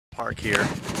park here.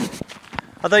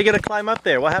 I thought you were gonna climb up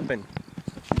there. What happened?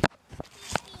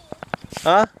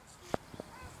 Huh?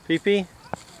 Pee-pee?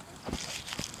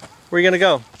 Where are you gonna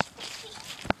go?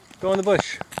 Go in the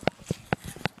bush.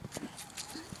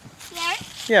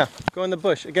 Here? Yeah, go in the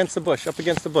bush, against the bush, up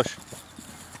against the bush.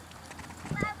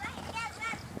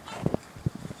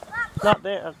 Not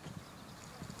there.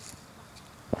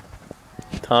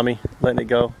 Tommy, letting it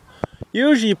go.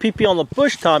 Usually you pee-pee on the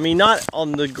bush, Tommy, not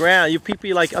on the ground. You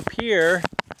pee-pee like up here,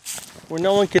 where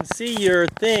no one can see your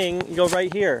thing. You go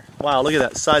right here. Wow, look at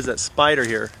that size of that spider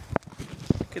here.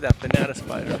 Look at that banana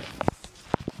spider.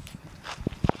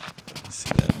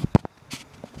 See that?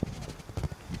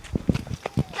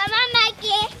 Come on,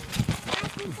 Mikey.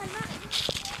 Come on.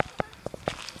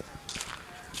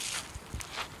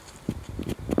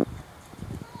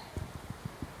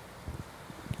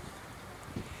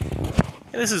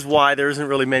 And this is why there isn't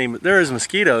really many. There is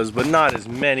mosquitoes, but not as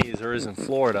many as there is in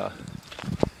Florida.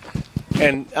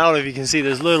 And I don't know if you can see,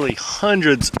 there's literally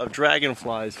hundreds of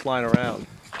dragonflies flying around.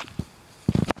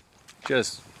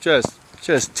 Just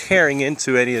tearing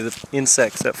into any of the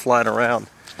insects that fly around.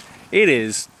 It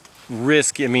is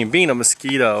risky. I mean, being a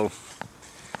mosquito,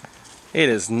 it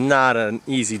is not an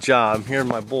easy job. Here are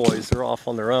my boys, they're off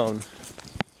on their own.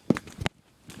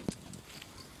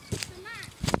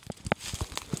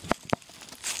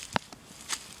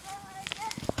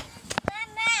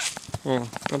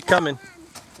 I'm coming.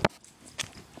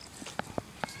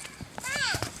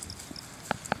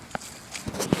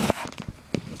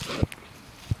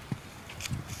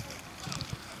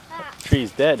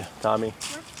 Tree's dead, Tommy.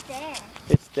 What's there?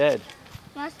 It's dead.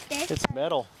 What's this? It's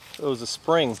metal. It was a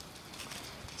spring.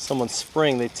 Someone's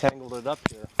spring, they tangled it up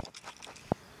here.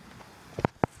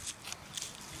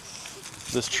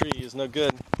 This tree is no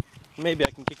good. Maybe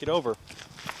I can kick it over.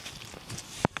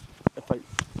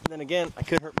 Then again, I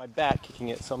could hurt my back kicking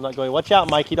it, so I'm not going. Watch out,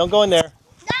 Mikey, don't go in there.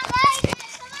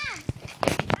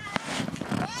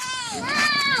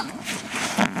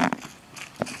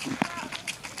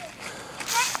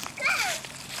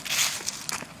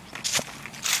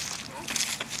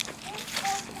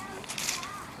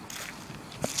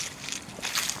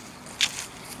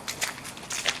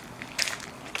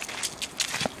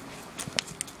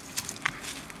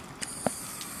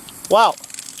 Wow,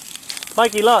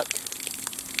 Mikey, look.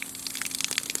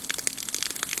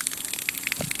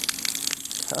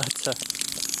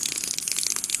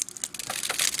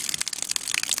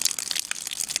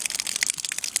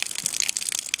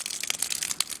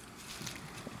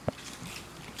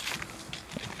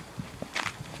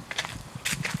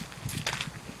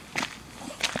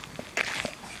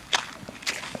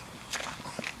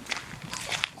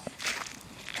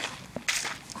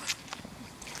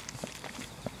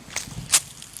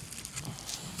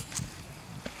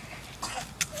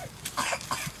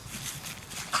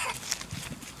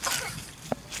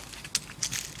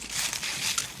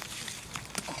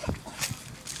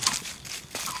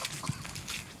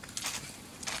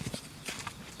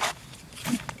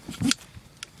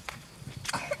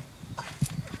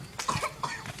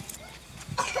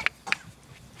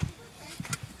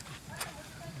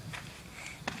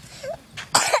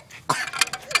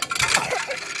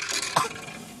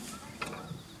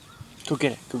 Go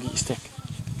get it. Go get your stick.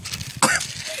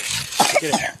 Go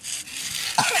get it.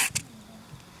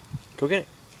 Go get it.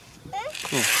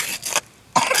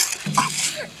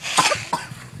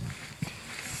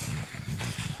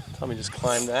 Tommy just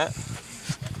climbed that.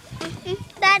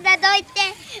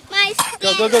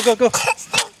 Go, go, go, go, go. Go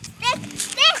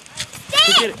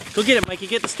get it. Go get it, Mikey.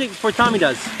 Get the stick before Tommy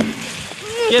does.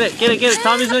 Get it, get it, get it.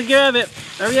 Tommy's gonna grab it.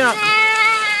 Hurry up.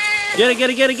 Get it, get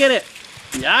it, get it, get it.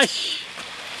 Yash.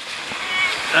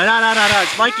 No, no, no, no, no.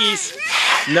 It's Mikey's.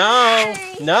 No,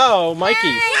 no,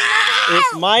 Mikey's.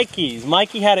 It's Mikey's.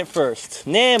 Mikey had it first.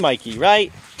 Nah, Mikey,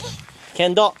 right?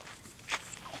 Kendo.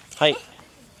 Hi.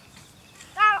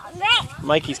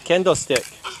 Mikey's kendo stick.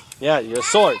 Yeah, your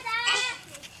sword.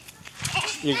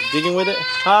 You're digging with it?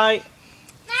 Hi.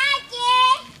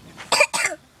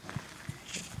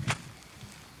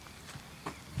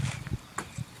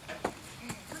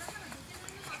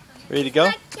 Ready to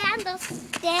go?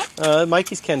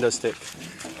 Mikey's kendo stick.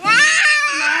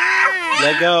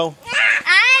 Let go.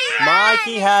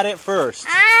 Mikey had it first.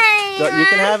 So you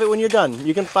can have it when you're done.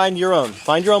 You can find your own.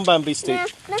 Find your own bamboo stick.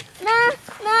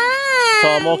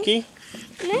 Tomoki?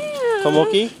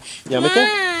 Tomoki? Yamete?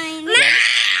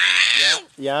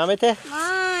 Yamete?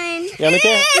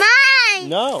 Yamete?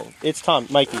 No, it's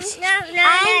Mikey's.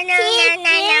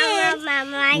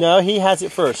 No, he has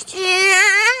it first.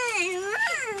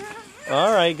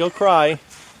 All right, go cry.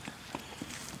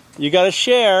 You gotta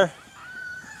share.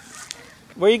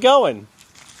 Where are you going?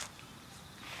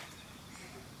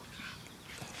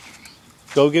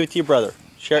 Go give it to your brother.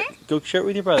 Share. Go share it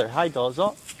with your brother. Hi,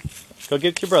 Dozo. Go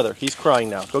give it to your brother. He's crying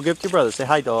now. Go give it to your brother. Say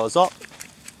hi, Dozo.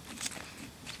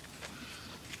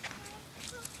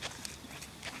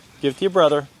 Give it to your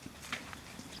brother.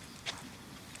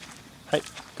 Hi.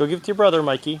 Go give it to your brother,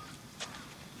 Mikey.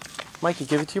 Mikey,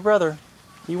 give it to your brother.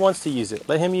 He wants to use it.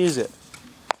 Let him use it.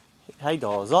 Hi,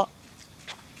 Dozo.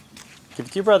 Give it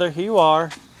to your brother. Here you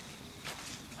are.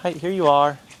 Hi, here you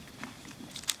are.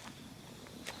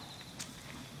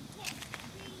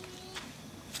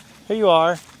 Here you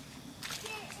are.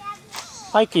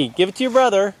 Mikey, give it to your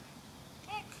brother.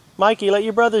 Mikey, let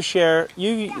your brother share.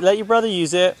 You let your brother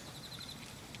use it.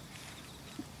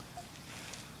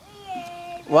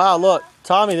 Wow, look,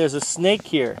 Tommy, there's a snake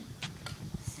here.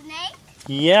 Snake?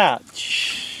 Yeah.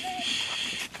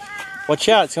 Watch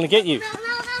out, it's gonna get you.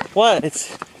 What?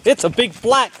 It's a big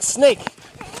black snake.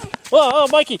 Oh,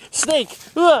 Mikey, snake.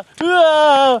 Oh,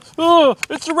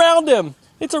 it's around him.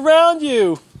 It's around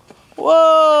you.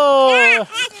 Whoa!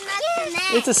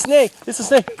 It's a snake. It's a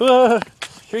snake. Whoa.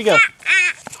 Here you go.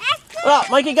 Oh,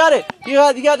 Mikey got it. You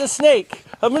got the snake.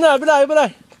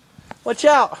 Watch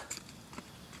out.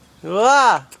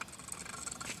 Ah.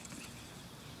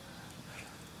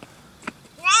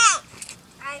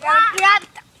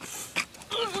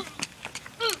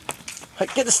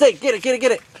 Get the snake. Get it.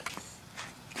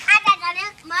 I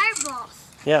got marbles.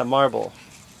 Yeah, marble.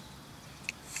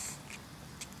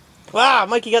 Wow,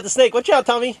 Mikey got the snake. Watch out,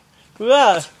 Tommy.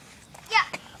 Wow. Yeah.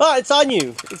 Oh, it's on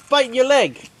you. It's biting your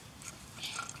leg.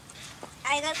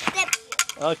 I got step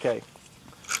you. Okay.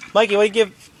 Mikey, what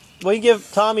do you give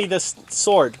Tommy the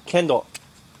sword, Kendall?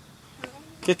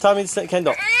 Give Tommy the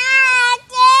Kendall.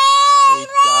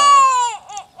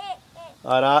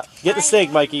 Alright. Get the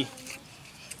snake, Mikey.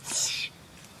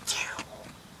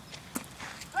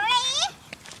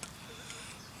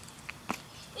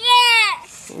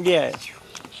 Yes. Yeah.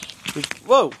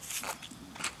 Whoa.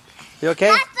 You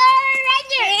okay?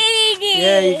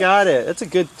 Yeah, you got it. That's a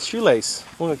good shoelace.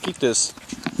 I'm gonna keep this.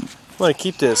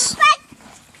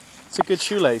 It's a good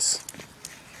shoelace.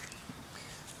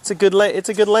 It's a good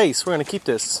lace. We're gonna keep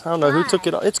this. I don't know who took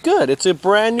it. It's good. It's a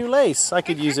brand new lace. I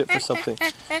could use it for something.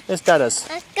 It's Dada's.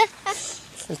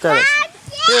 Here,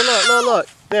 look.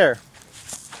 There.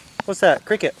 What's that?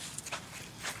 Cricket.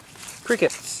 Pick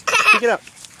it up.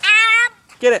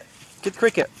 Get it. Get the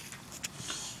cricket.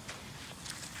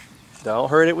 Don't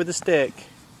hurt it with a stick.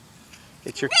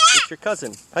 It's your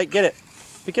cousin. Hey, get it.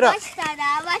 Pick it up.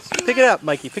 Pick it up,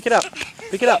 Mikey. Pick it up.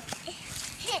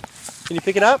 Can you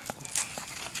pick it up?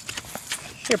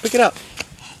 Here, pick it up.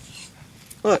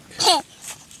 Look.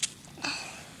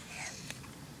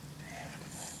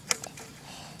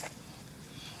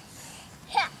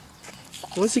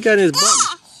 What's he got in his bum?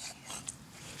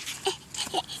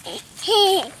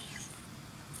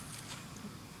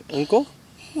 Uncle?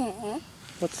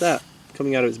 What's that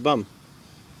coming out of his bum?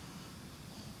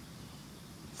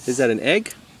 Is that an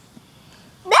egg?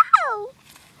 No!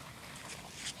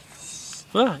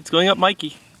 Ah, it's going up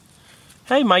Mikey.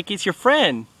 Hey Mikey, it's your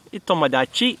friend. It's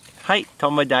Tomodachi. Hi,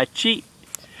 Tomodachi.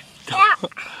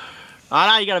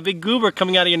 Ah, you got a big goober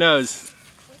coming out of your nose.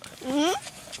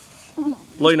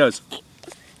 Blow your nose.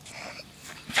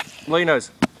 Blow your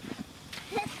nose.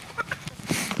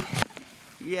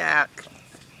 Yeah.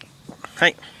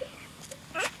 Hey.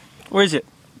 Where is it?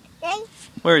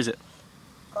 Where is it?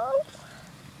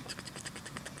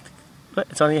 What?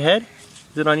 It's on your head?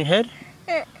 Is it on your head?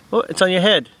 Oh, it's on your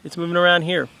head. It's moving around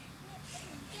here.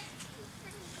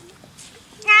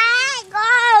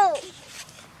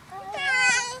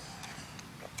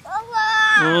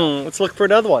 Let's look for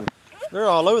another one. They're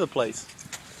all over the place.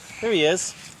 There he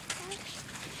is.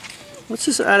 What's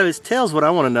this out of his tail is what I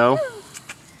want to know.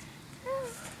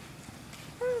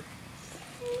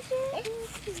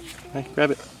 Hey,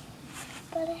 grab it.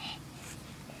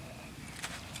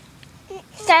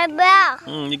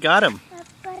 You got him.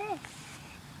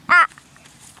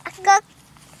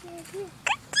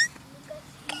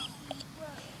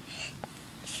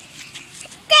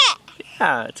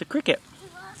 Yeah, it's a cricket.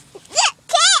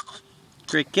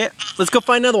 Cricket. Let's go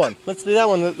find another one. Let's do that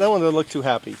one. That one doesn't look too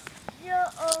happy.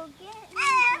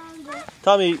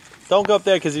 Tommy, don't go up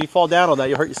there because if you fall down on that,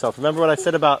 you'll hurt yourself. Remember what I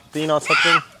said about being on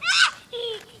something?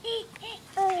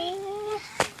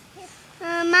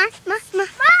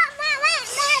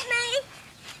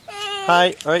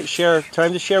 Hi. All right, share.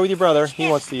 Time to share with your brother. He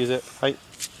wants to use it. Hi.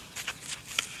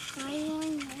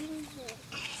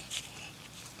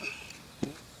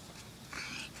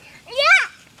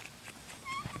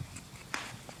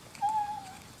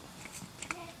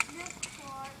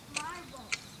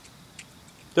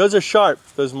 Those are sharp,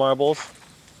 those marbles.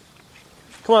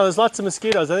 Come on, there's lots of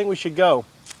mosquitoes. I think we should go.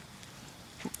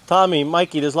 Tommy,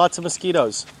 Mikey, there's lots of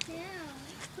mosquitoes. Yeah.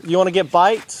 You want to get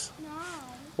bites? No.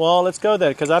 Well, let's go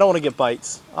then, because I don't want to get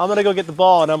bites. I'm going to go get the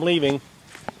ball and I'm leaving.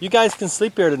 You guys can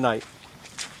sleep here tonight.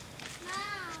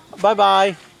 No.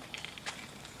 Bye-bye.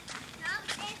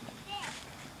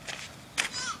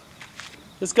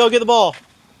 Let's go get the ball.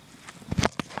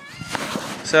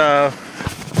 So,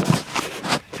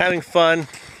 having fun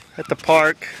at the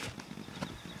park.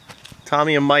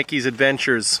 Tommy and Mikey's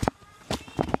adventures.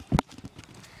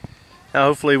 Now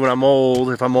hopefully when I'm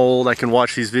old, if I'm old, I can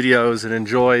watch these videos and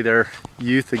enjoy their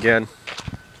youth again.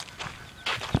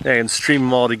 I can stream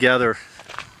them all together.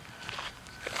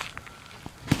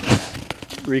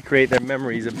 Recreate their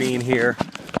memories of being here.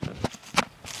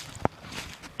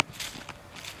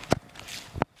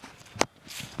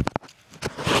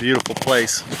 Beautiful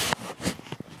place.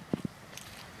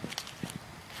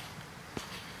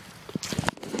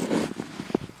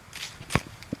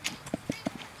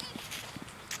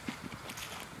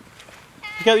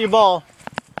 Pick up your ball.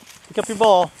 Pick up your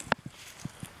ball.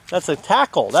 That's a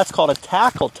tackle. That's called a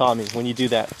tackle, Tommy, when you do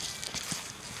that.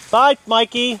 Bye,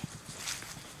 Mikey.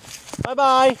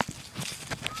 Bye-bye.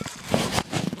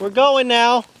 We're going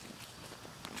now.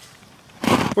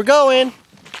 We're going.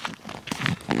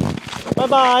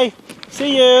 Bye-bye.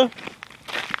 See you.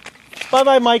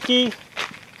 Bye-bye, Mikey.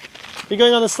 You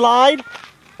going on the slide?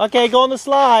 Okay, go on the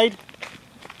slide.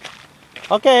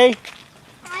 Okay.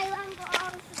 I want to go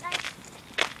on the slide.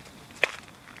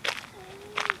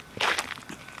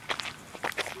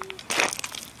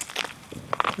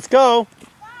 Let's go.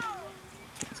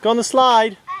 Let's go on the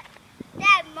slide.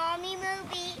 That mommy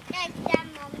movie. That's that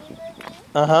mommy movie.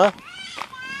 Uh-huh.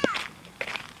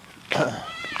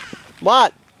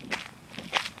 What?